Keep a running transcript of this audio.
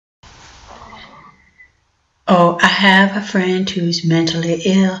Oh, I have a friend who's mentally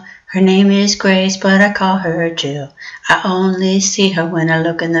ill. Her name is Grace, but I call her Jill. I only see her when I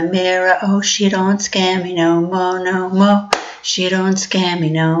look in the mirror. Oh, she don't scare me no more, no more. She don't scare me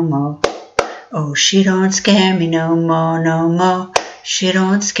no more. Oh, she don't scare me no more, no more. She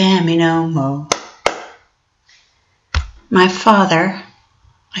don't scare me no more. My father,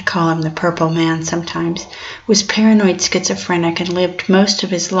 I call him the Purple Man sometimes, was paranoid schizophrenic and lived most of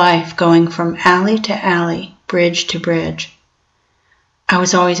his life going from alley to alley, bridge to bridge. I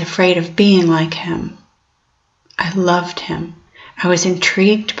was always afraid of being like him. I loved him. I was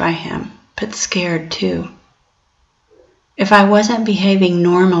intrigued by him, but scared too. If I wasn't behaving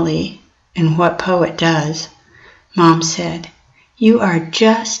normally, and what poet does, Mom said, "You are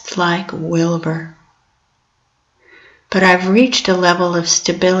just like Wilbur." But I've reached a level of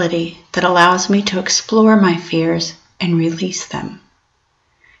stability that allows me to explore my fears and release them.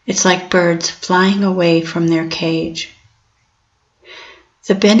 It's like birds flying away from their cage.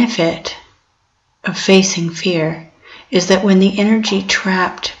 The benefit of facing fear is that when the energy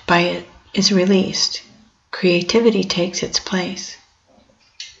trapped by it is released, creativity takes its place.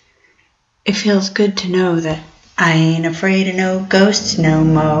 It feels good to know that I ain't afraid of no ghosts no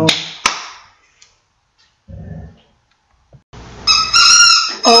more.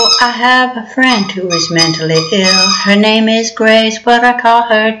 Oh, I have a friend who is mentally ill. Her name is Grace, but I call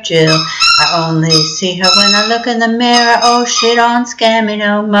her Jill. I only see her when I look in the mirror. Oh, she don't scare me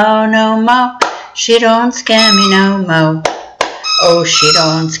no more, no more. She don't scare me no more. Oh, she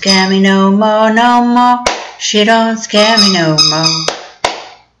don't scare me no more, no more. She don't scare me no more.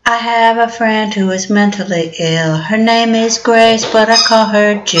 I have a friend who is mentally ill. Her name is Grace, but I call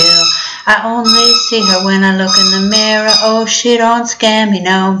her Jill. I only see her when I look in the mirror. Oh, she don't scare me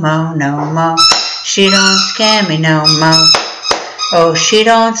no more, no more. She don't scare me no more. Oh, she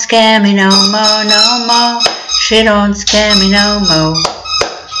don't scare me no more, no more. She don't scare me no more.